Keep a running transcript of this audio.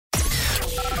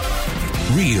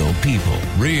Real people,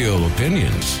 real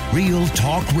opinions, real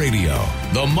talk radio.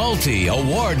 The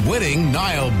multi-award-winning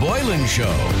Niall Boylan Show.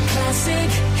 Classic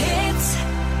hits.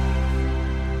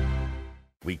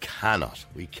 We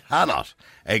cannot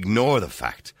ignore the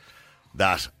fact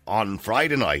that on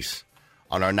Friday night,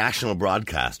 on our national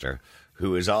broadcaster,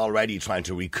 who is already trying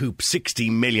to recoup 60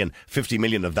 million, 50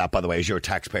 million of that, by the way, is your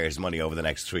taxpayers' money over the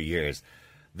next 3 years,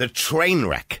 the train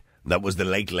wreck that was the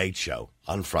Late Late Show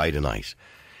on Friday night.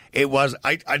 It was,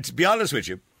 to be honest with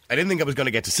you, I didn't think I was going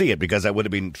to get to see it because I would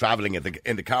have been travelling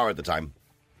in the car at the time.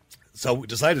 So we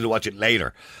decided to watch it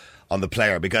later on the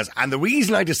player and the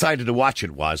reason I decided to watch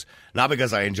it was not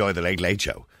because I enjoy the Late Late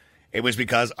Show. It was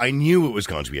because I knew it was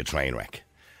going to be a train wreck.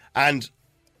 And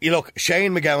you look,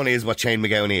 Shane McGowan is what Shane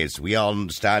McGowan is. We all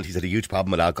understand he's had a huge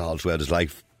problem with alcohol throughout his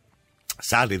life.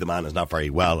 Sadly, the man is not very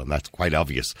well, and that's quite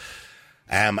obvious.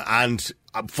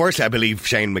 Firstly, I believe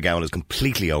Shane McGowan is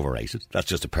completely overrated. That's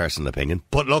just a personal opinion.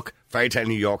 But look, Fairy Tale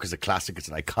New York is a classic. It's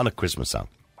an iconic Christmas song.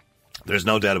 There's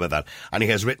no doubt about that. And he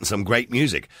has written some great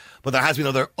music. But there has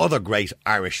been other great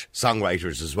Irish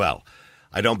songwriters as well.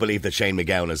 I don't believe that Shane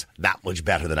McGowan is that much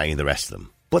better than any of the rest of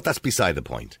them. But that's beside the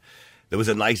point. There was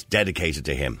a night dedicated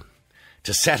to him.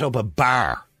 To set up a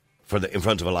bar in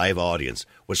front of a live audience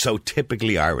was so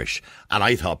typically Irish. And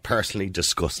I thought personally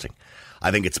disgusting. I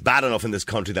think it's bad enough in this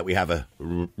country that we have a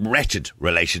wretched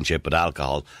relationship with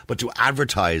alcohol, but to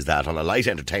advertise that on a light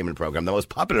entertainment programme, the most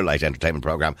popular light entertainment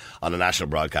programme on a national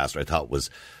broadcaster, I thought was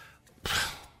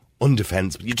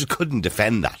undefensible. You just couldn't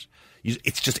defend that.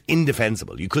 It's just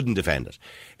indefensible. You couldn't defend it.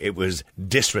 It was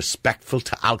disrespectful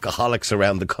to alcoholics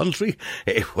around the country.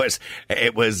 It was,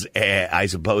 I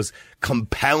suppose,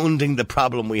 compounding the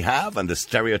problem we have and the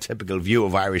stereotypical view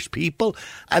of Irish people.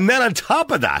 And then on top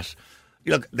of that,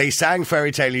 look, they sang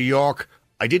Fairy Tale New York.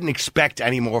 I didn't expect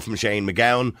any more from Shane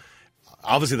McGowan.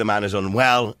 Obviously, the man is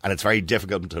unwell, and it's very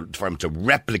difficult for him to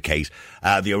replicate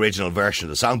the original version of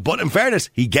the song. But in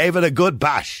fairness, he gave it a good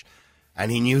bash,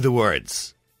 and he knew the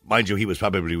words. Mind you, he was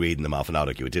probably reading them off an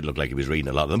autocue. It did look like he was reading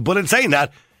a lot of them. But in saying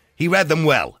that, he read them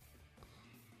well.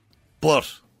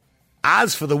 But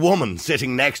as for the woman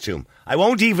sitting next to him, I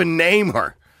won't even name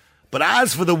her. But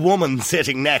as for the woman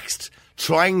sitting next,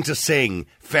 trying to sing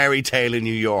Fairy Tale in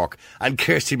New York and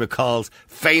Kirsty MacColl's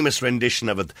famous rendition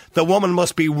of it, the woman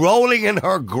must be rolling in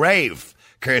her grave,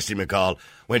 Kirsty MacColl,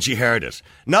 when she heard it.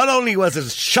 Not only was it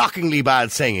shockingly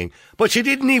bad singing, but she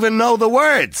didn't even know the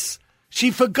words. She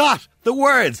forgot the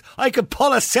words. I could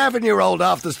pull a 7-year-old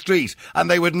off the street and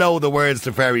they would know the words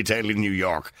to Fairy Tale in New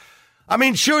York. I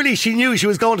mean, surely she knew she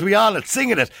was going to be on it,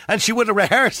 singing it, and she would have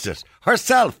rehearsed it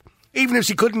herself. Even if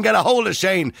she couldn't get a hold of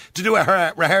Shane to do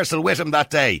a rehearsal with him that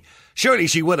day, surely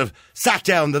she would have sat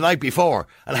down the night before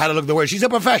and had a look at the words. She's a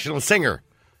professional singer,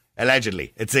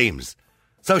 allegedly, it seems.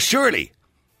 So surely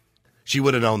she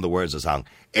would have known the words of the song.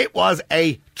 It was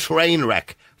a train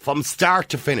wreck from start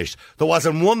to finish. There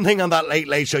wasn't one thing on that Late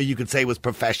Late Show you could say was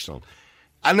professional.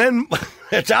 And then,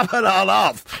 to top it all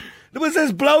off, there was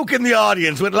this bloke in the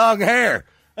audience with long hair.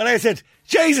 And I said,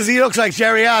 Jesus, he looks like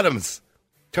Jerry Adams.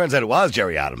 Turns out it was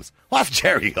Jerry Adams. What's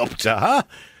Jerry up to, huh?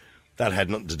 That had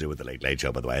nothing to do with the Late Late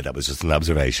Show, by the way. That was just an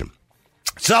observation.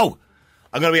 So,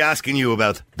 I'm going to be asking you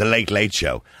about the Late Late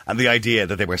Show and the idea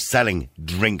that they were selling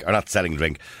drink, or not selling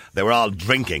drink, they were all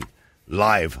drinking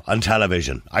live on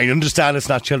television. I understand it's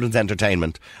not children's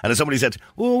entertainment. And if somebody said,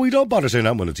 well, we don't bother saying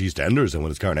that when it's EastEnders and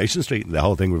when it's Coronation Street and the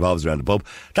whole thing revolves around the pub,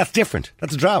 that's different.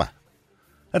 That's a drama.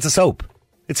 That's a soap.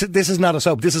 This is not a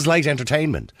soap. This is light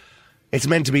entertainment. It's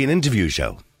meant to be an interview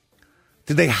show.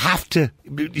 Did they have to?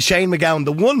 Shane McGowan,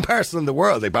 the one person in the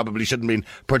world they probably shouldn't have been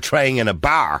portraying in a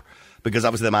bar, because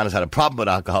obviously the man has had a problem with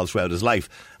alcohol throughout his life,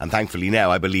 and thankfully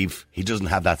now I believe he doesn't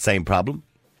have that same problem.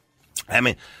 I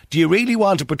mean, do you really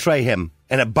want to portray him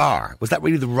in a bar? Was that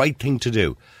really the right thing to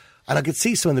do? And I could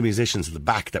see some of the musicians at the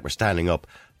back that were standing up.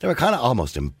 They were kind of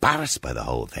almost embarrassed by the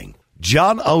whole thing.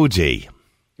 John O.G.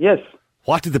 Yes.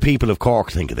 What did the people of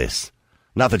Cork think of this?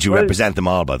 Not that you represent them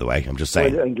all, by the way. I'm just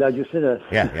saying. Well, I'm glad you said that.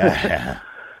 Yeah.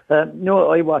 No,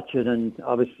 I watch it, and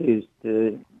obviously it's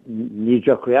the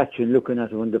knee-jerk reaction looking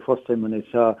at it when the first time when I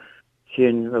saw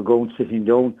Shane McGowan sitting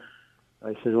down.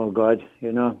 I said, oh, God,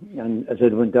 you know. And as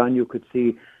it went on, you could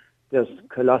see there's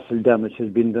colossal damage has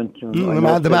been done to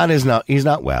him. The man is not, he's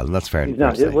not well, and that's fair. He's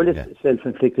not. Well, it's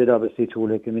self-inflicted, obviously, too.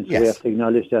 Like, I mean, so we have to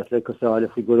acknowledge that, like us all,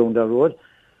 if we go down that road.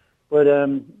 But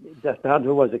that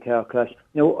there was a car crash.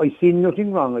 Now, I see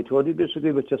nothing wrong. I totally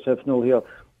disagree with yourself now here.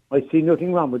 I see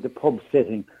nothing wrong with the pub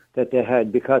setting that they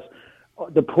had, because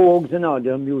the Pogues and all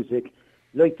their music,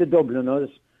 like the Dubliners,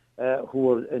 who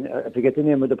were, I forget the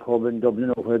name of the pub in Dublin,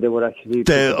 where they were actually...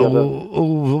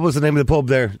 what was the name of the pub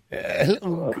there?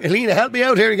 Helena, help me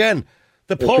out here again.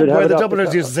 The pub where the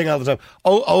Dubliners used to sing all the time.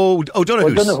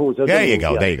 Donahue's. There you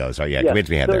go. Sorry, come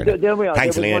into me head there. There we are.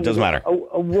 Thanks, Helena, it doesn't matter.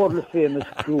 A world famous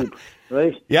group,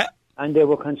 right? Yeah. And they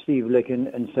were conceived like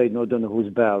inside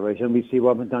Donahue's bar, right? And we see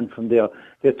what went on from there.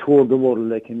 They toured the world,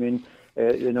 like, I mean...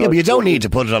 but you don't need to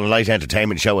put it on a light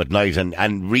entertainment show at night and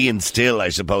reinstill, I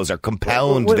suppose, or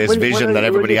compound this vision that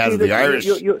everybody has of the Irish.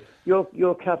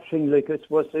 You're capturing, like, it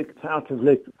was like part of,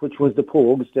 like, which was the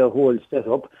Pogues, their whole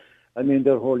setup. I mean,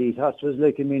 their whole ethos was,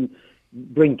 like, I mean,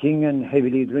 drinking and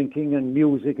heavily drinking and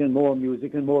music and more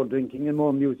drinking and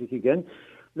more music again.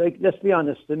 Like, let's be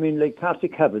honest, I mean, like,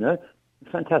 Patrick Kavanagh,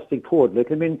 fantastic poet, like,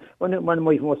 I mean, one of my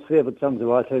most favourite songs of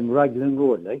all time, Raglan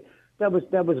Road, like, that was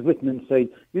written inside.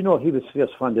 You know, he was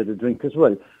fierce fond of the drink as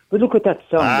well. But look at that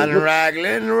song. On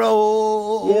Raglan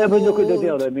Road. Yeah, but look at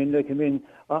the other. I mean,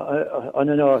 on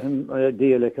an autumn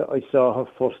day, like, I saw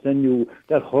her first and knew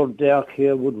that her dark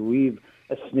hair would weave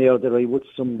a snare that I would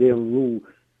someday rue.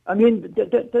 I mean,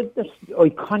 that's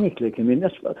iconic, like, I mean,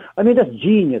 that's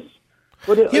genius.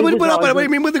 But I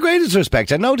mean, with the greatest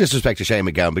respect, and no disrespect to Shane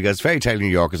McGowan, because Fairy Tale New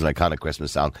York is an iconic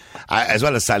Christmas song, as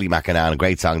well as Sally McAnnan, a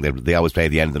great song they always play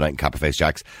at the end of the night in Copperface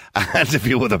Jacks, and a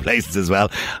few other places as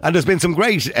well. And there's been some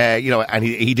great, and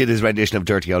he did his rendition of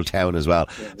Dirty Old Town as well.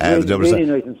 Rainy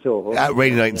Night in Soho.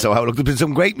 Rainy Night in Soho. Look, there's been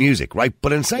some great music, right?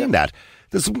 But in saying that,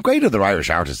 there's some great other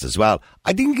Irish artists as well.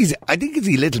 I think he's a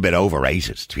little bit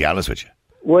overrated, to be honest with you.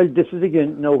 Well, this is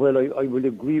again, I will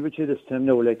agree with you this time.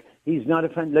 No, like, he's not a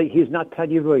fan, like, he's not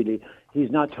Paddy Riley,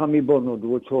 he's not Tommy Byrne of the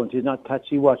Wood Tones, he's not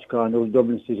Patsy Watchcorn of the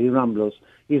Dublin City Ramblers,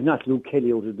 he's not Luke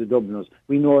Kelly out of the Dubliners.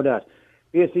 We know that.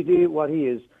 Basically, what he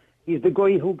is, he's the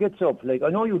guy who gets up. Like, I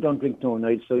know you don't drink no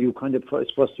night, so you kind of, I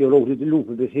suppose you're out of the loop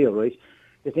a bit here, right?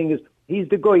 The thing is, he's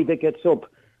the guy that gets up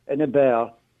in a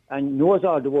bar and knows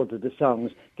all the words of the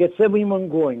songs, gets everyone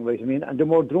going, right, I mean, and the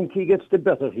more drunk he gets, the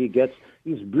better he gets.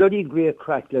 He's bloody great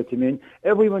crack, like, I mean,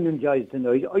 everyone enjoys the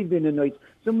night. I've been in nights,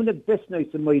 some of the best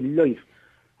nights of my life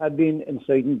have been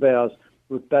inside in bars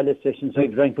with ballet sessions. I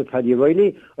drank with Paddy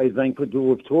Riley, I drank with the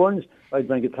Wood Tones, I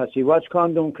drank with Patsy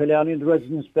Watchcorn down Killarney in the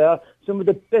Residence Bar. Some of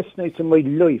the best nights of my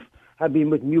life have been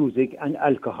with music and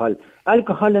alcohol.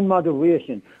 Alcohol in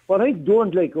moderation. What I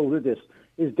don't like out of this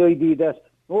is the idea that,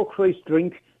 oh Christ,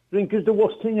 drink is the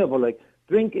worst thing ever. Like,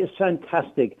 drink is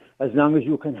fantastic as long as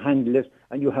you can handle it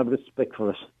and you have respect for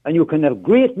it. And you can have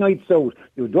great nights out.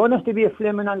 You don't have to be a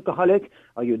flaming alcoholic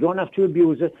or you don't have to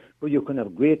abuse it, but you can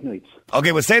have great nights.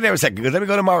 Okay, well, stay there a second, because let me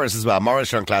go to Morris as well. Morris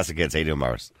from Classic Hits. How you doing,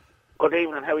 Morris? Good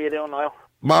evening. How are you doing, Niall?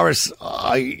 Morris,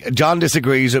 John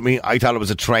disagrees with me. I thought it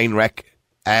was a train wreck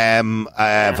from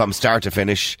start to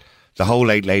finish. The whole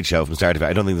Late Show from start to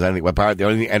finish. I don't think there's anything. Well, the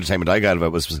only entertainment I got of it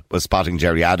was spotting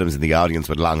Jerry Adams in the audience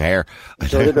with long hair.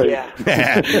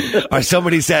 Yeah. Or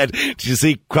somebody said, "Did you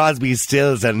see Crosby,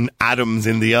 Stills, and Adams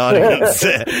in the audience?"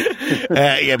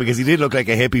 Yeah, because he did look like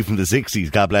a hippie from the 60s.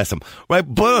 God bless him. Right,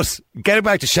 but getting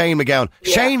back to Shane McGowan.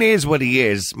 Yeah. Shane is what he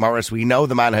is, Morris. We know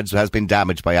the man has been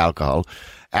damaged by alcohol.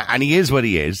 And he is what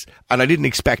he is, and I didn't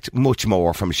expect much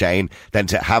more from Shane than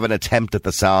to have an attempt at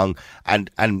the song and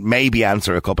maybe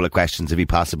answer a couple of questions if he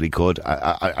possibly could.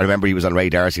 I remember he was on Ray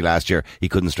Darcy last year. He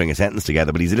couldn't string a sentence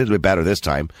together, but he's a little bit better this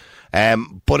time.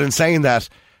 But in saying that,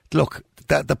 look,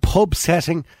 the pub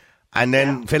setting, and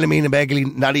then Philomena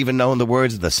Begley not even knowing the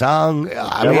words of the song.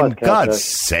 I mean, God's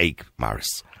sake,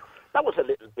 Morris. That was a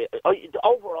little bit.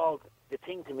 Overall, the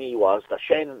thing to me was that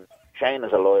Shane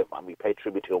is alive, and we pay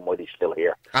tribute to him while he's still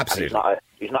here. Absolutely. And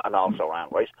he's not an also-ran,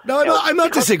 right? No, I'm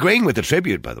not disagreeing with the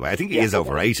tribute, by the way. I think he is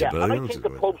overrated. Yeah, and I think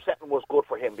the pub setting was good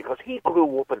for him because he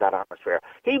grew up in that atmosphere.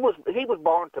 He was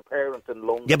born to parents in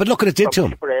London. Yeah, but look what it did to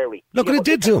him. Look what it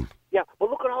did to him. Yeah,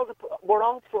 but look at we're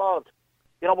all flawed.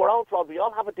 You know, we're all flawed. We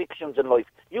all have addictions in life.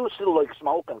 You still like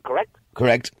smoking, correct?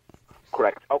 Correct.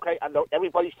 Okay, and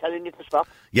everybody's telling you to stop.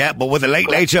 Yeah, but would the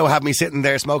Late Show have me sitting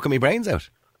there smoking my brains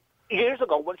out? Years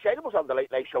ago, when Shane was on the Late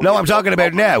Show... No, I'm talking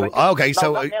about now. Okay,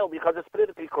 so... Not now, because it's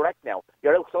politically correct now.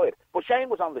 You're outside. But Shane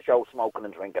was on the show smoking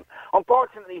and drinking.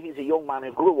 Unfortunately, he's a young man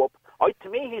who grew up. To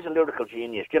me, he's a lyrical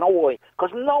genius. Do you know why?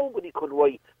 Because nobody could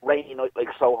write Rainy Night Like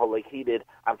Soho like he did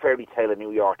and Fairy Tale of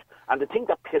New York. And the thing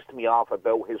that pissed me off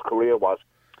about his career was,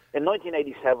 in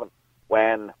 1987,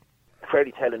 when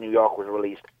Fairy Tale of New York was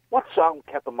released, what song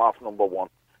kept him off number one?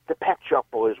 The Pet Shop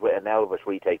Boys with an Elvis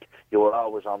retake. You Were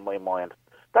Always on My Mind.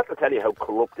 That'll tell you how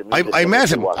corrupt the music I met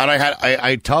him, and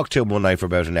I talked to him one night for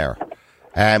about an hour.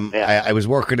 I was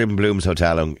working in Bloom's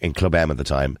Hotel in Club M at the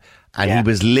time, and he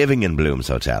was living in Bloom's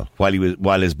Hotel while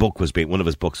his book was one of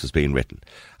his books was being written,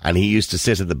 and he used to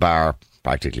sit at the bar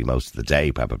practically most of the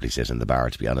day, probably sit in the bar,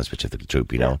 to be honest, which if the truth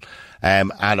be known.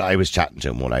 And I was chatting to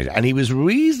him one night, and he was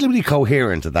reasonably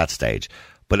coherent at that stage.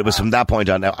 But it was from that point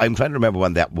on. Now, I'm trying to remember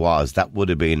when that was. That would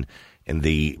have been in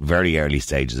the very early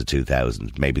stages of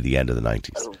 2000, maybe the end of the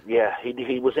 90s. Yeah,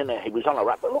 he was on a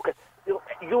rap. But look, you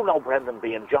know Brendan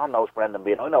Behan, John knows Brendan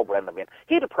Behan, I know Brendan Behan.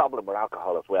 He had a problem with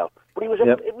alcohol as well. But he was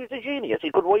a genius.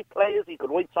 He could write plays, he could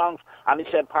write songs, and he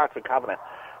said Patrick Kavanagh.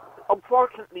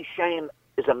 Unfortunately, Shane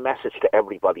is a message to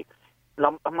everybody.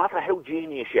 No matter how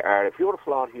genius you are, if you're a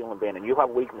flawed human being and you have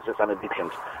weaknesses and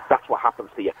addictions, that's what happens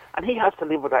to you. And he has to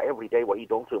live with that every day, what he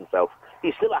done to himself.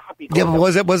 He's still a happy guy. Yeah,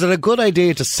 but was it a good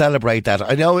idea to celebrate that?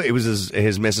 I know it was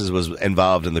his missus was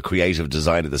involved in the creative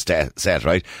design of the set,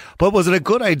 right? But was it a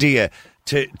good idea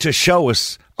to show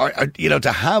us, or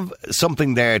to have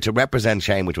something there to represent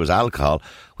Shane, which was alcohol,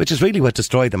 which is really what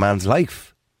destroyed the man's life?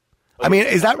 I mean,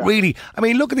 is that really... I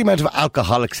mean, look at the amount of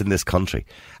alcoholics in this country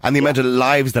and the amount of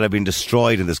lives that have been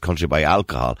destroyed in this country by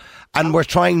alcohol. And we're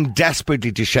trying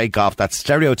desperately to shake off that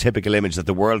stereotypical image that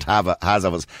the world has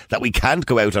of us, that we can't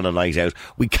go out on a night out,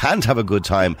 we can't have a good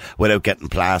time without getting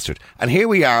plastered. And here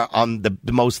we are on the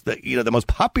most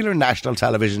popular national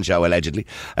television show, allegedly,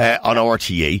 on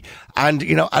RTE. And,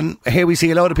 and here we see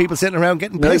a load of people sitting around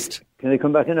getting pissed. Can they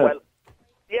come back in? Well,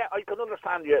 yeah, I can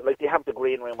understand you. Like, they have the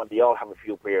green room and they all have a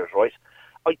few beers, right?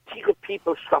 I think if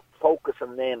people stopped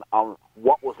focusing in on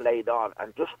what was laid on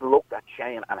and just looked at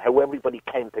Shane and how everybody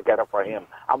came together for him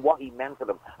and what he meant to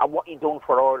them and what he done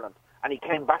for Ireland, and he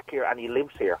came back here and he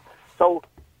lives here. So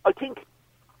I think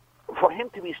for him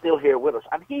to be still here with us,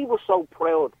 and he was so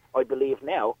proud, I believe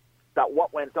now, that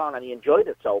what went on, and he enjoyed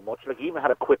it so much. Like, he even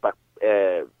had a quip at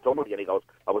somebody, and he goes,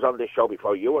 I was on this show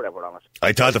before you were ever on it.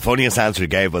 I thought the funniest answer he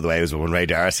gave, by the way, was when Ray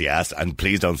D'Arcy asked, and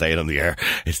please don't say it on the air,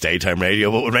 it's daytime radio,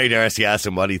 but when Ray D'Arcy asked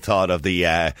him what he thought of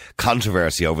the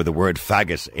controversy over the word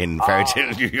faggot in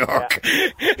Fairfield, New York,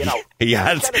 he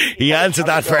answered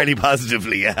that fairly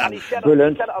positively, yeah. And he said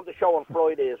it on the show on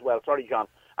Friday as well. Sorry, John.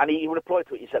 And he replied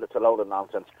to it, he said it's a load of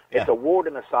nonsense. It's a word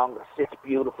in a song that sits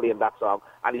beautifully in that song,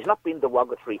 and he's not being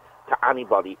derogatory to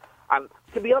anybody. And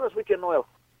to be honest with you, Niall,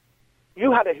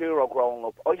 you had a hero growing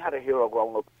up, I had a hero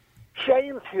growing up.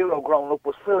 Shane's hero growing up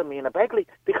was Philomena Begley,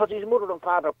 because his mother and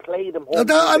father played him home.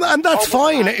 And that's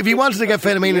fine, if he wanted to get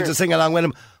Philomena to sing along with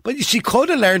him. But she could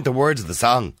have learned the words of the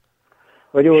song.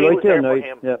 Well, you were right there, now.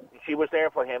 Yeah. She was there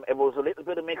for him. It was a little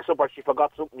bit of mix-up, or she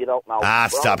forgot something you don't know.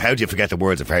 Stop. How do you forget the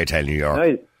words of Fairy Tale New York?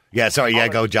 Right. Yeah, sorry,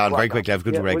 go, John, very quickly. I've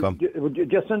got to break on.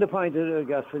 Just on the point of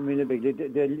Philomena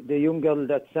Begley, the young girl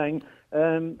that sang...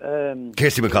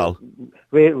 Kirsty McCall.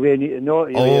 Ray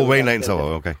Lane,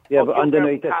 okay. Yeah, but on the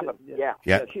night...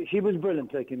 Yeah. She was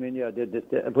brilliant,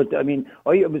 but, I mean,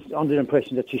 I was under the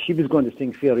impression that she was going to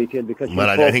sing Fairy Tale because...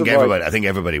 I think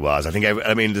everybody was. I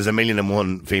mean, there's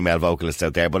 1,000,001 female vocalists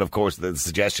out there, but of course the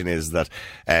suggestion is that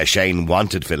Shane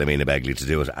wanted Philomena Begley to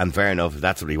do it, and fair enough, if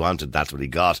that's what he wanted, that's what he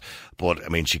got. But, I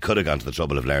mean, she could have gone to the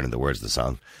trouble of learning the words of the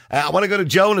song. I want to go to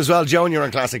Joan as well. Joan, you're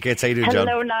on Classic Hits. How you doing, Joan?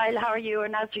 Hello, Niall. How are you?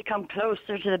 And as we come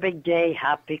closer to the big day,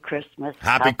 happy Christmas.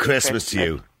 Happy Christmas to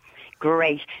you.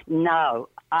 Great. Now,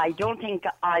 I don't think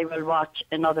I will watch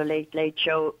another Late Late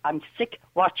Show. I'm sick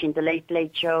watching the Late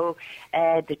Late Show.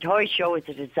 The toy show is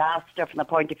a disaster from the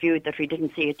point of view that we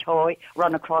didn't see a toy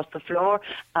run across the floor.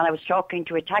 And I was talking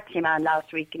to a taxi man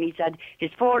last week, and he said his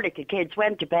 4 little kids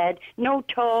went to bed, no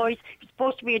toys. It's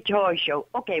supposed to be a toy show.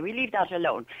 Okay, we leave that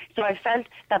alone. So I felt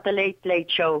that the Late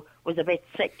Late Show was a bit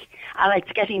sick, and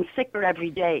it's getting sicker every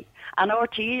day. And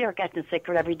RTE are getting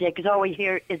sicker every day because all we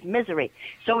hear is misery.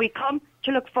 So we come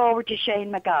to look forward to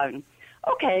Shane McGowan.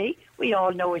 Okay, we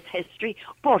all know his history,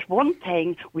 but one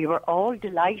thing, we were all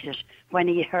delighted when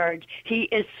he heard he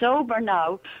is sober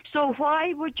now. So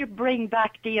why would you bring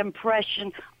back the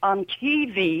impression on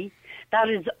TV that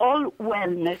his all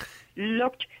wellness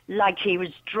looked like he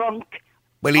was drunk?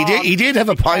 Well, he did have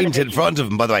a pint in front of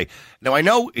him, by the way. Now, I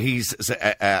know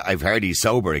I've heard he's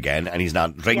sober again and he's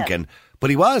not drinking, but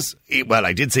he was.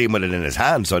 I did see him with it in his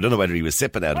hand, so I don't know whether he was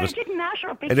sipping out of it. It didn't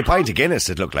matter. In a pint of Guinness,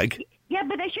 it looked like. Yeah,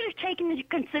 but they should have taken into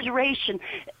consideration,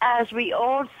 as we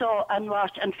all saw and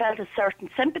watched and felt a certain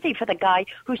sympathy for the guy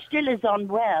who still is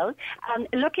unwell, and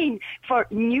looking for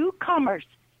newcomers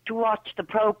to watch the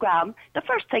programme, the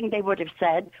first thing they would have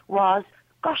said was,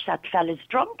 gosh, that fella's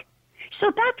drunk. So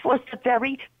that was a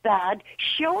very bad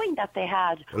showing that they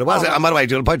had. Well, it wasn't. And by the way,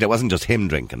 to the point, it wasn't just him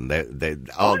drinking.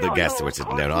 The guests who were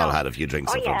sitting there all had a few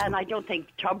drinks in front of them. And I don't think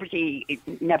Tubridy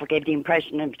never gave the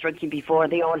impression of drinking before.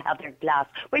 They all had their glass.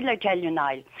 Wait till I tell you,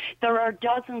 Niall. There are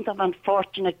dozens of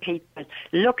unfortunate people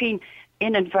looking,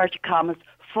 in inverted commas,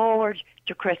 forward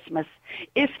to Christmas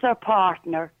if their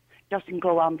partner doesn't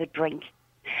go on the drink.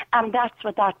 And that's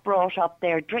what that brought up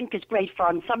there. Drink is great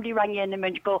fun. Somebody rang in a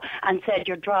minute ago and said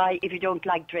you're dry if you don't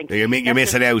like drink. You're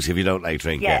missing out if you don't like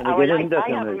drink. Yeah, I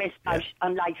haven't missed out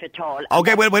on life at all.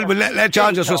 Okay, well, let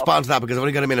John just respond to that because I've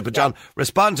only got a minute. But John,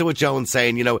 respond to what Joan's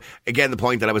saying. Again, the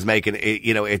point that I was making,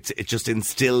 it just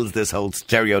instills this whole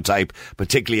stereotype,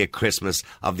 particularly at Christmas,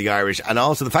 of the Irish. And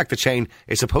also the fact that Shane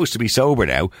is supposed to be sober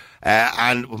now.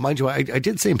 And mind you, I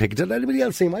did see him pick it. Did anybody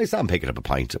else see him? I saw him picking up a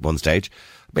pint at one stage.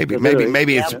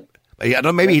 Maybe it's... I don't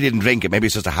know, maybe he didn't drink it. Maybe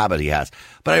it's just a habit he has.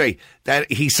 But anyway,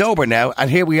 he's sober now,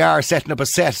 and here we are setting up a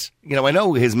set. I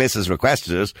know his missus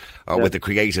requested it, or with the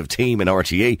creative team in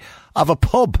RTE, of a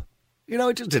pub.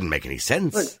 It just didn't make any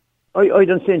sense. Well, I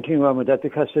don't see anything wrong with that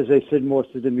because, as I said,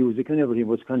 most of the music and everything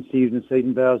was conceived inside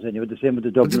in bars anyway, the same with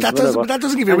the Dublin. That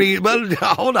doesn't give you well,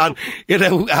 hold on.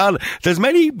 There's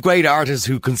many great artists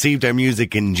who conceive their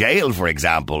music in jail, for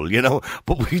example,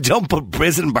 but we don't put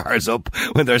prison bars up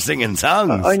when they're singing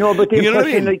songs. I know, but the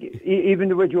impression, like, even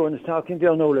the way Joan is talking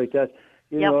there now like that,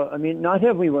 not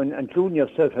everyone, including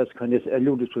yourself, has kind of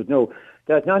alluded to it now,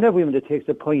 that not everyone that takes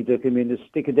a pint, is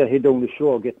sticking their head down the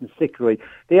shore, getting sick, right?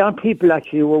 There are people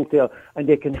actually who out there, and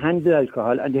they can handle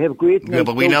alcohol, and they have great... Yeah,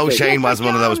 but we know Shane was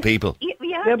one of those people. You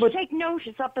have to take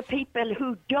notice of the people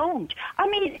who don't.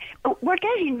 We're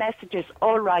getting messages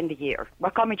all around the year. We're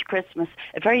coming to Christmas,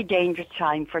 a very dangerous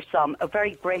time for some, a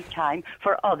very great time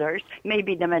for others,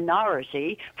 maybe the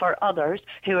minority for others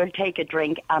who will take a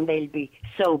drink and they'll be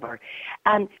sober.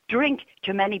 And drink,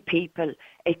 to many people,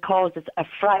 it causes a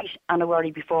fright and a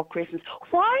worry before Christmas.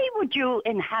 Why would you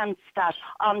enhance that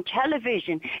on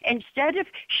television instead of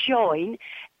showing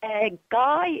a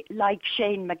guy like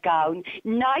Shane McGowan,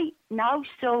 now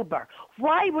sober?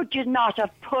 Why would you not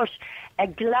have put a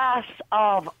glass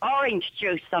of orange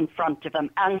juice in front of him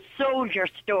and sold your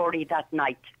story that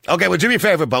night? Okay, well, do me a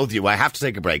favour, both of you. I have to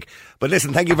take a break. But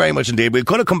listen, thank you very much indeed. We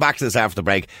could have come back to this after the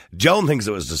break. Joan thinks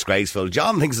it was disgraceful.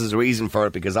 John thinks there's a reason for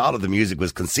it because all of the music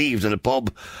was conceived in a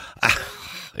pub.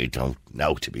 I don't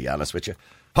know, to be honest with you.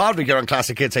 Padraig, you're on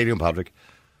Classic Kids. How you doing, Padraig?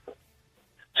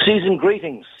 Season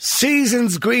greetings.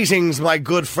 Season's greetings, my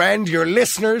good friend. Your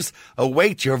listeners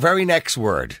await your very next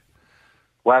word.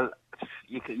 Well,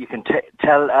 you can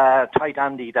tell Tight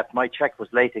Andy that my cheque was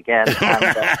late again. And,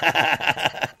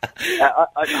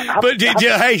 but do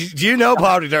you know,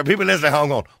 Padraig, there are people listening at home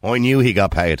going, I knew he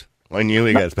got paid. I knew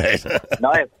he gets paid.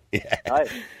 No,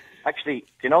 actually,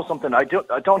 do you know something? I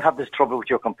don't have this trouble with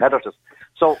your competitors.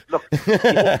 So, look,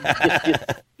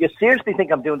 you seriously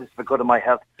think I'm doing this for good of my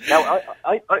health? Now,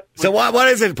 So what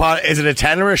is it, Is it a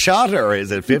tenner a shot, or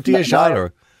is it 50 a shot?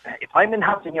 Or if I'm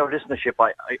enhancing your listenership,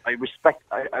 I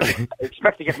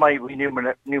expect to get my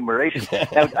remuneration.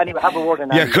 Now, anyway, have a word on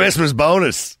that. Your Christmas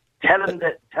bonus. Tell him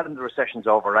the recession's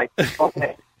over, right?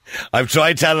 Okay. I've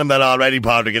tried telling him that already,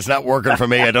 Padraig. It's not working for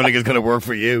me. I don't think it's going to work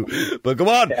for you. But come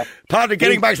on. Yeah. Padraig,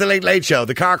 getting back to the Late Late Show.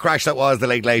 The car crash that was the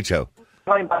Late Late Show.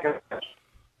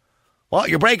 What?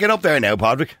 You're breaking up there now,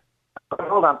 Padraig.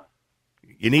 Hold on.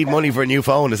 You need money for a new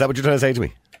phone. Is that what you're trying to say to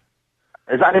me?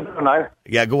 Is that it now?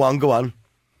 Yeah, go on.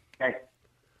 Okay.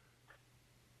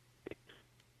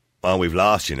 Well, we've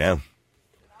lost you now.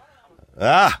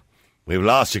 We've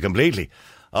lost you completely.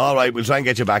 All right, we'll try and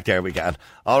get you back there if we can.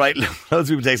 All right, loads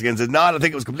of people text again and says, no, I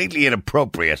think it was completely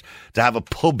inappropriate to have a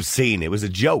pub scene. It was a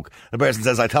joke. The person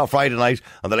says, I thought Friday night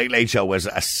on the Late Late Show was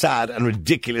a sad and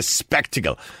ridiculous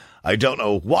spectacle. I don't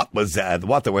know what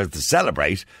there was to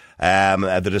celebrate.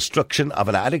 The destruction of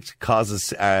an addict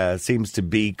seems to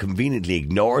be conveniently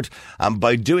ignored, and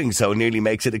by doing so, nearly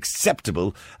makes it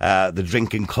acceptable the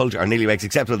drinking culture,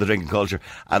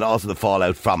 and also the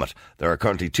fallout from it. There are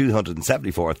currently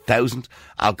 274,000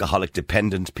 alcoholic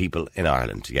dependent people in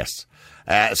Ireland. Yes.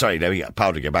 Sorry, now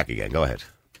Padraig, you're back again. Go ahead.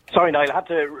 Sorry, Niall, I had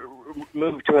to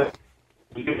move to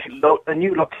a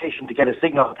new location to get a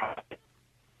signal.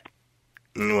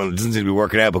 Well, it doesn't seem to be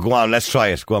working out, but go on, let's try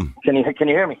it. Go on. Can you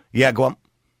hear me? Yeah, go on.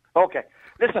 Okay.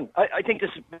 Listen, I think this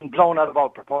has been blown out of all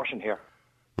proportion here.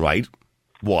 Right.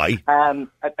 Why? At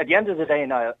the end of the day,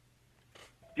 Niall,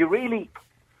 the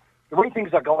way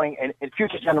things are going, in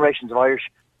future generations of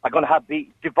Irish are going to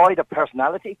be devoid of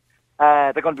personality.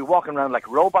 They're going to be walking around like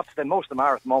robots, then most of them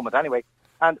are at the moment anyway.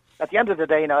 And at the end of the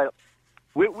day, Niall,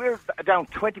 we're down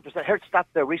 20%. I heard stats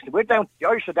there recently. The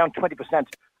Irish are down 20%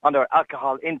 on their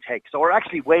alcohol intake. So we're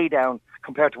actually way down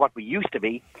compared to what we used to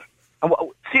be. And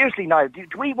seriously, Niall, do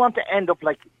we want to end up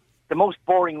like the most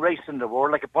boring race in the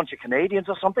world, like a bunch of Canadians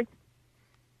or something?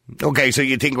 Okay, so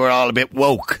you think we're all a bit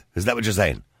woke. Is that what you're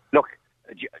saying? Look,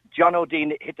 John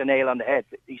O'Dean hit the nail on the head.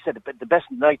 He said the best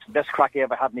nights, the best crack he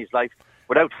ever had in his life,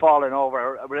 without falling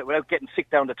over, without getting sick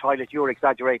down the toilet. You were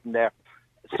exaggerating there.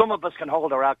 some of us can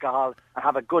hold our alcohol and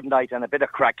have a good night and a bit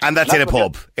of crack. And that's in a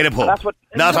pub. In a pub.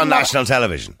 Not on national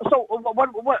television. So, what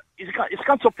it's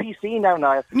gone so PC now,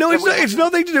 Niall. No, it's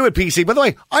nothing to do with PC. By the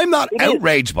way, I'm not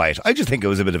outraged by it. I just think it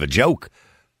was a bit of a joke.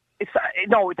 It's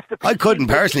the I couldn't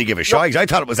personally give a shite. I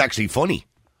thought it was actually funny.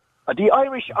 The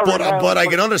Irish are But I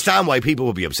can understand why people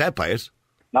would be upset by it.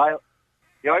 Niall,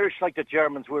 the Irish, like the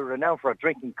Germans, were renowned for a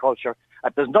drinking culture.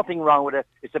 There's nothing wrong with it.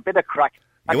 It's a bit of crack.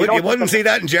 You wouldn't see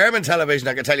that in German television,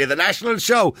 I can tell you. The national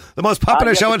show, the most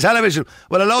popular show on television,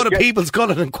 with a load of people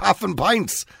sculling and quaffing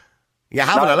pints. You're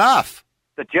having a laugh.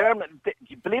 The German,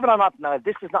 believe it or not, now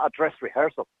this is not a dress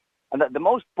rehearsal. And the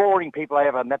most boring people I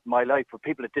ever met in my life were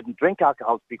people that didn't drink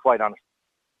alcohol, to be quite honest.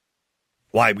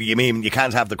 Why? You mean you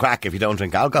can't have the crack if you don't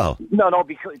drink alcohol? No,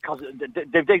 because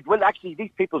they well, actually,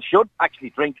 these people should actually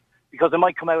drink because they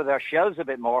might come out of their shells a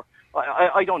bit more.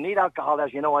 I don't need alcohol,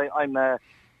 as you know. I'm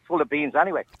full of beans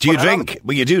anyway. Do you drink?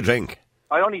 Well, you do drink.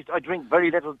 I drink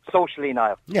very little socially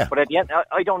now. Yeah. But at the end,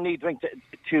 I don't need drink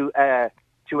to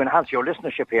enhance your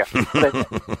listenership here. But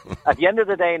at the end of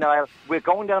the day, Niall, we're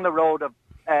going down the road of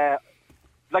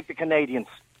like the Canadians,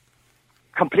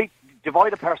 complete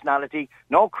devoid of personality,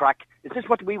 no crack. Is this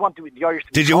what we want the Irish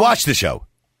to Did you watch the show?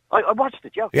 I watched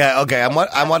it, yeah. Yeah, okay. And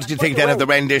what did you think then of the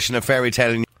rendition of Fairy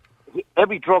Tale?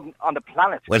 Every drug on the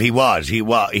planet. Well, he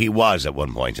was at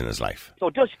one point in his life. So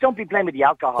just don't be blaming the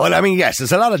alcohol. Well, I mean, yes,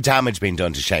 there's a lot of damage being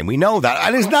done to Shane. We know that.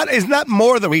 And isn't that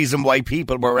more the reason why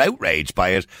people were outraged by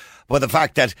it? But the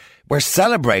fact that we're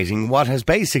celebrating what has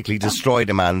basically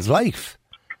destroyed a man's life.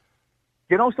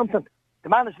 You know something? The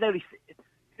man is nearly...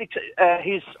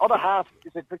 his other half,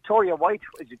 is it Victoria White,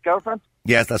 is his girlfriend?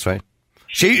 Yes, that's right.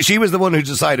 She was the one who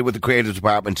decided with the creative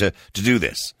department to do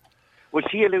this. Well,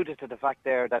 she alluded to the fact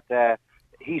there that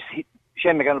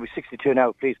Shane McGowan will be 62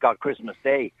 now, please God, Christmas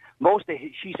Day.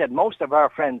 She said most of our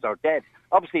friends are dead.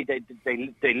 Obviously,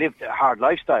 they lived a hard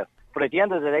lifestyle. But at the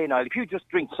end of the day, Niall, if you just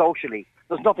drink socially,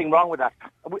 there's nothing wrong with that.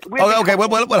 Okay,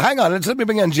 well, hang on. Let me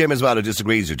bring in Jim as well, who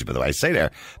disagrees with you, by the way. Stay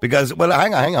there. Because, well,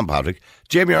 hang on, Patrick.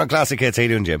 Jim, you're on Classic Hits. How you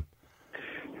doing, Jim?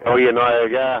 Oh, you know,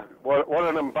 yeah. What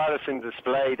an embarrassing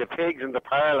display. The pigs in the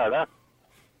parlour, huh?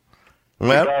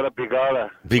 Well,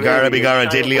 Bigara.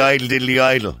 Diddly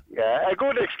idle. Yeah, a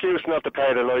good excuse not to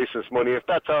pay the licence money. If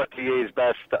that's RTE's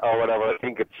best or whatever, I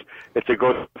think it's a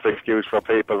good excuse for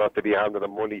people not to be handing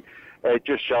them money. It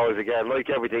just shows again,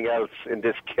 like everything else in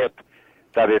this kit,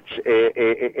 that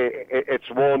it's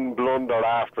one blunder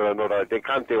after another. They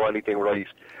can't do anything right.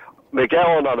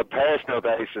 McGowan, on a personal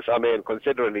basis, I mean,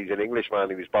 considering he's an Englishman,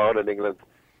 he was born in England,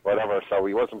 whatever, so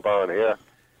he wasn't born here.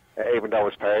 Even though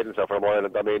his parents are from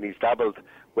Ireland, I mean, he's dabbled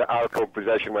with alcohol,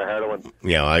 possession with heroin.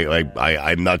 Yeah,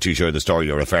 I'm not too sure the story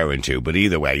you're referring to, but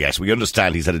either way, yes, we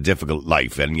understand he's had a difficult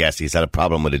life, and yes, he's had a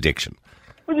problem with addiction.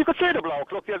 Well, you could see the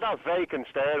bloke. Look, there's that vacant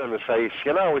stare on his face.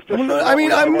 You know, it's just. Well, I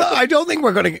mean, I don't think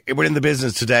we're in the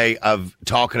business today of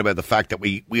talking about the fact that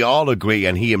we all agree,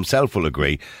 and he himself will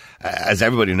agree, as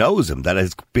everybody knows him, that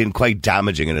has been quite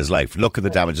damaging in his life. Look at the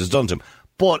damage it's done to him.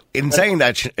 But in saying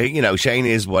that, you know, Shane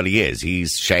is what he is.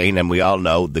 He's Shane, and we all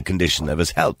know the condition of his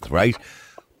health, right?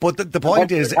 But the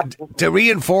point is to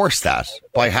reinforce that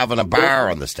by having a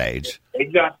bar on the stage.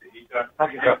 Exactly.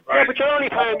 Yeah, but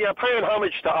you're paying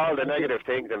homage to all the negative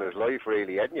things in his life,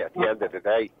 really, aren't you, at the end of the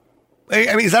day?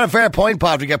 I mean, is that a fair point,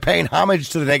 Patrick? You're paying homage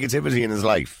to the negativity in his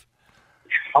life.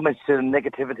 Homage to the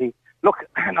negativity. Look,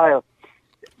 Niall,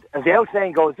 as the old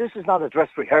saying goes, this is not a dress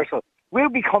rehearsal. We're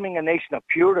becoming a nation of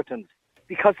Puritans.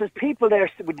 Because there's people there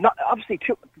with obviously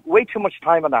way too much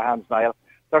time on their hands, Niall.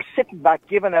 They're sitting back,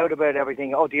 giving out about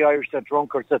everything. Oh, the Irish are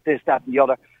drunkards, that this, that, and the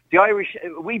other. The Irish,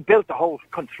 we built the whole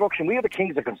construction. We are the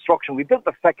kings of construction. We built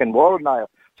the fucking world, Niall.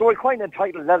 So we're quite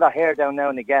entitled to let our hair down now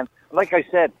and again. Like I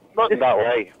said, not in that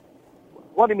way.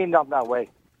 What do you mean, not in that way?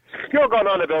 You're going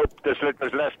on about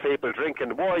there's less people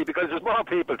drinking. Why? Because there's more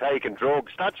people taking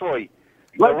drugs. That's why.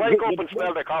 Well, wake up and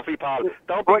smell the coffee, Paul.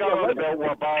 Don't be going on about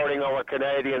we're boring or we're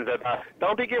Canadians and that.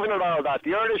 Don't be giving it all that.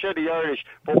 The Irish are the Irish,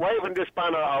 but waving this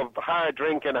banner of hard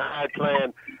drinking, hard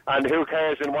playing, and who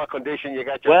cares in what condition you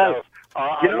get yourself.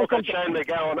 I look at Shane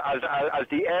McGowan as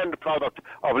the end product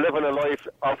of living a life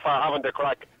of having the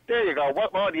crack. There you go.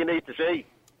 What more do you need to see?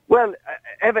 Well,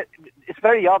 Evan, it's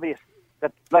very obvious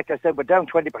that, like I said, we're down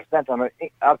 20% on our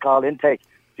alcohol intake.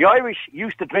 The Irish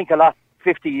used to drink a lot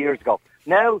 50 years ago.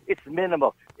 Now it's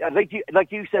minimal. Like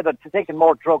you said, they're taking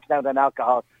more drugs now than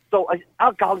alcohol. So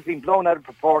alcohol has been blown out of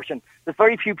proportion. There's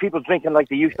very few people drinking like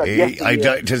they used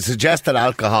to. To suggest that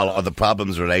alcohol or the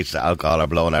problems related to alcohol are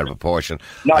blown out of proportion,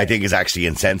 I think is actually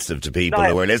insensitive to people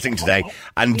who are listening today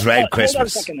and dread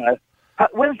Christmas.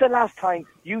 When's the last time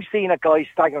you seen a guy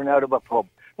staggering out of a pub?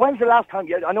 When's the last time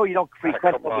I know you don't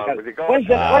frequent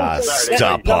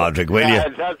stop, Patrick, will you?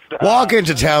 Walk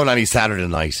into town any Saturday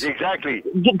night. Exactly.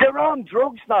 They're on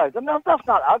drugs now. That's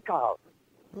not alcohol.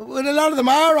 Well, a lot of them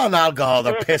are on alcohol.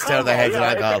 They're pissed out of their heads on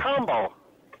alcohol. It's a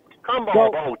combo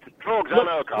of both drugs and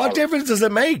alcohol. What difference does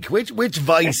it make? Which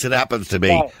vice it happens to be?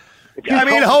 I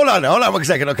mean, hold on 1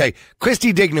 second. Okay,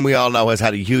 Christy Dignam, we all know, has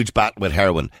had a huge battle with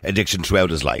heroin addiction throughout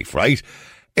his life, right?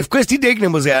 If Christy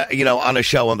Dignam was, on a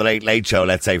show on the Late Late Show,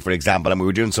 let's say, for example, and we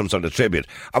were doing some sort of tribute,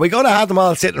 are we going to have them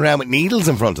all sitting around with needles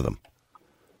in front of them?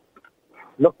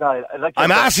 Look, now, I'm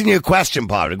asking you a question,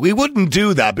 Patrick. We wouldn't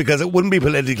do that because it wouldn't be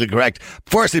politically correct.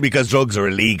 Firstly, because drugs are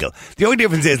illegal. The only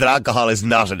difference is that alcohol is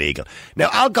not illegal. Now,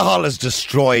 alcohol has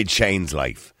destroyed Shane's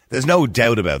life. There's no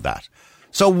doubt about that.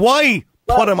 So why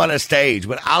put him on a stage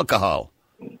with alcohol?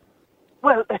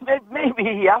 Well, maybe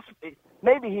he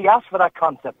asked for that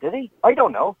concept, did he? I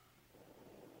don't know.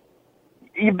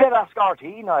 You better ask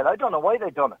RTE, Niall. I don't know why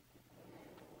they've done it.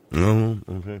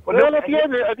 Okay. Well, at the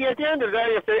end of the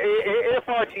day, if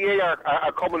RTE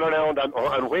are coming around and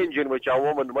whinging with your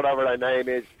woman, whatever her name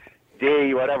is,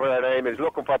 D, whatever her name is,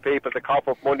 looking for people to cough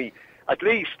up money, at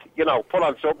least, put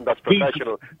on something that's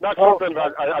professional. Not something,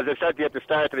 as I said to you at the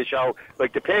start of the show,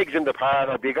 like the pigs in the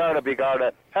parlour,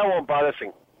 bigara. How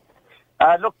embarrassing.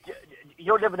 Look,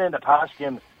 you're living in the past,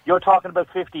 Jim. You're talking about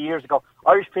 50 years ago.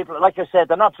 Irish people, like I said,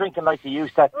 they're not drinking like they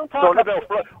used to. I'm talking about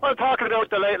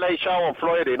the Late Late Show on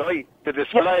Friday night, the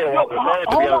display of what was there,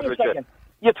 to be honest with you.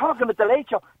 You're talking about the Late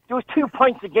Show. There was 2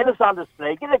 pints of Guinness on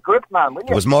display. Get a grip, man, will you?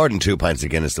 There was more than 2 pints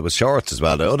of Guinness. There was shorts as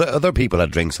well. Other people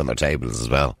had drinks on their tables as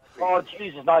well. Oh,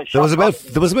 Jesus, nice. There was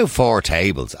about 4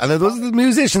 tables, and there was the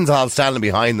musicians all standing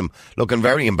behind them, looking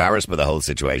very embarrassed by the whole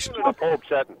situation. It was a pub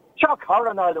setting. Shock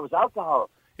horror now, there was alcohol.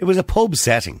 It was a pub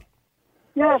setting.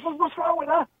 Yeah, what's wrong with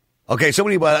that? Okay,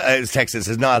 somebody texted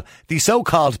says, "Niall, these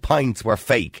so-called pints were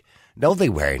fake." No, they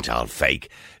weren't all fake.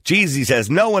 Jeezy says,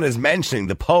 "No one is mentioning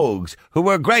the Pogues, who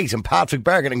were great, and Patrick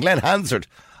Bergen and Glenn Hansard."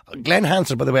 Glenn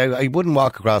Hansard, by the way, I wouldn't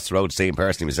walk across the road to see him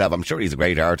personally myself. I'm sure he's a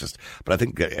great artist, but I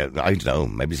think, I don't know,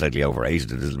 maybe slightly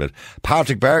overrated a little bit.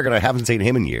 Patrick Bergen, I haven't seen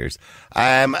him in years.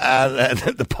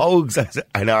 The Pogues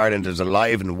in Ireland is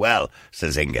alive and well,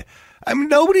 says Inga. I mean,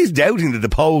 nobody's doubting that the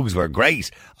Pogues were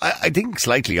great. I think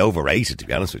slightly overrated, to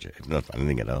be honest with you, if not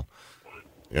anything at all.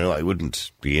 It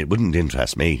wouldn't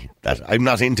interest me. That I'm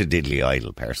not into Diddley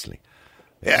Idol, personally.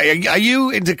 Are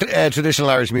you into traditional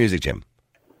Irish music, Jim?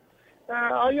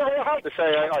 I have to say,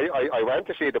 I went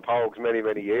to see the Pogues many,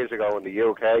 many years ago in the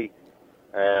UK,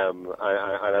 and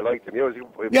I liked the music.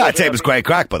 Yeah, I'd say it was great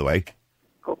crack, by the way.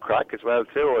 Good crack as well,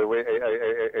 too.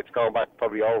 It's gone back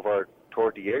probably over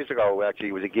 30 years ago. Actually,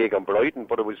 it was a gig on Brighton,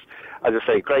 but it was, as I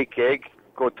say, great gig,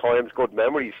 good times, good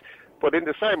memories. But in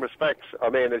the same respects, I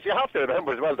mean, as you have to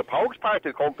remember as well, the Pogues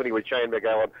parted company with Shane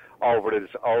McGowan over his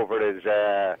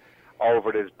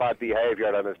bad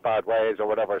behaviour and his bad ways or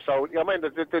whatever. So, I mean,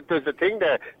 there's a thing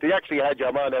there. They actually had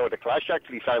your man out of the Clash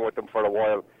actually sang with them for a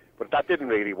while, but that didn't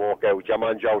really work out. Your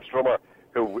man Joe Strummer,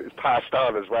 who passed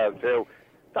on as well too.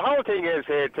 The whole thing is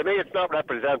here, to me, it's not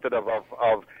representative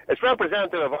it's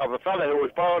representative of a fella who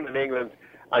was born in England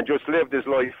and just lived his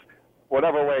life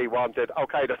whatever way he wanted.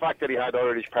 Okay, the fact that he had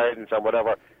Irish parents and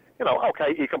whatever,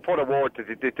 okay, he can put a word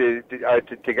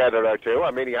together or two.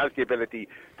 I mean, he has the ability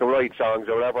to write songs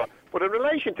or whatever. But in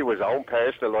relation to his own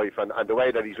personal life and the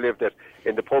way that he's lived it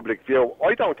in the public view,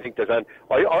 I don't think there's any...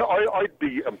 I'd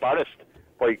be embarrassed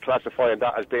by classifying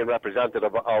that as being representative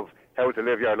of how to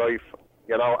live your life,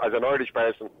 as an Irish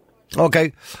person.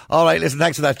 Okay. All right, listen,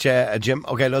 thanks for that, Jim.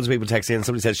 Okay, loads of people text in.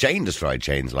 Somebody says Shane destroyed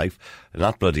Shane's life,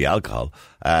 not bloody alcohol,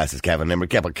 says Kevin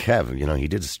Limerick. Yeah, but Kev, he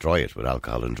did destroy it with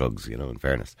alcohol and drugs, in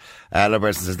fairness. Another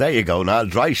person says, there you go, now,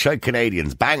 dry, shite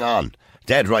Canadians, bang on.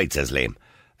 Dead right, says Liam.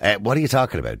 What are you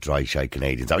talking about, dry, shite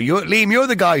Canadians? Liam, you're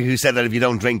the guy who said that if you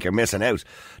don't drink, you're missing out.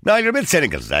 No, you're a bit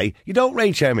cynical today. You don't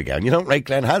rate Shane McGowan, you don't rate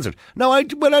Glenn Hansard. No, I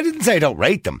didn't say I don't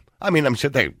rate them. I mean, I'm sure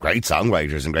they're great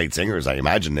songwriters and great singers, I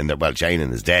imagine, Shane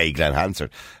in his day, Glenn Hansard,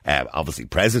 obviously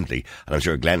presently, and I'm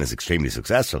sure Glenn is extremely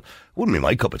successful. Wouldn't be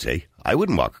my cup of tea. I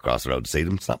wouldn't walk across the road to see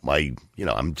them. It's not my,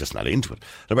 I'm just not into it.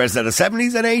 The person said, the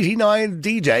 70s and 89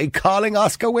 DJ calling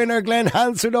Oscar winner Glenn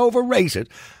Hansard overrated.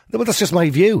 Well, that's just my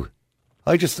view.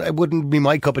 It wouldn't be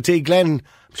my cup of tea. Glenn,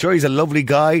 I'm sure he's a lovely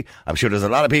guy. I'm sure there's a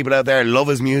lot of people out there who love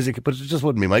his music, but it just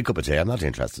wouldn't be my cup of tea. I'm not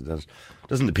interested. It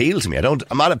doesn't appeal to me.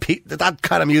 That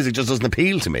kind of music just doesn't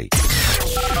appeal to me.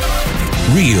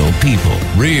 Real people,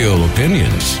 real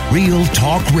opinions, real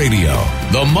talk radio.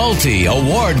 The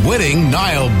multi-award winning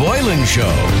Niall Boylan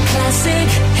Show. Classic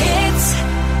hits.